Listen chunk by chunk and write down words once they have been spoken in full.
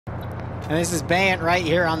And this is Bayant right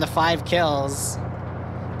here on the 5 kills.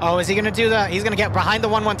 Oh, is he gonna do the... He's gonna get behind the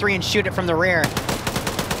 113 and shoot it from the rear.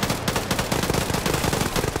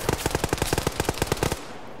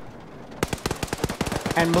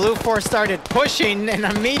 And Blue Force started pushing and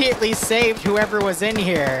immediately saved whoever was in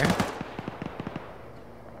here.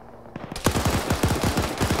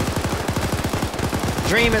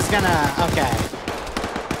 Dream is gonna... Okay.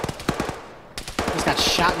 He's got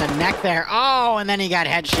shot in the neck there. Oh, and then he got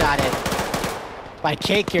headshotted by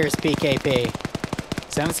Cake Here's PKP.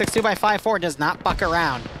 762 by 54 does not buck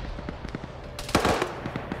around.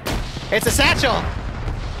 It's a satchel!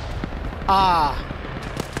 Ah.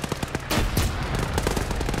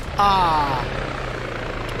 Ah.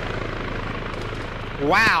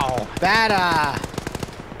 Wow.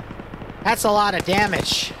 That's a lot of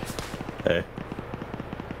damage. Hey.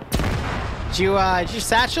 Did you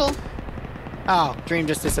satchel? Oh, Dream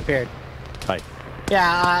just disappeared. Hi.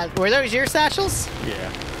 Yeah, were those your satchels?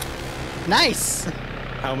 Yeah. Nice.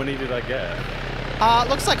 How many did I get?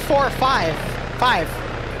 Looks like 4 or 5. 5.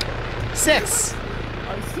 6.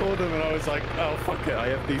 I saw them and I was like, oh, fuck it, I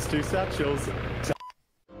have these 2 satchels.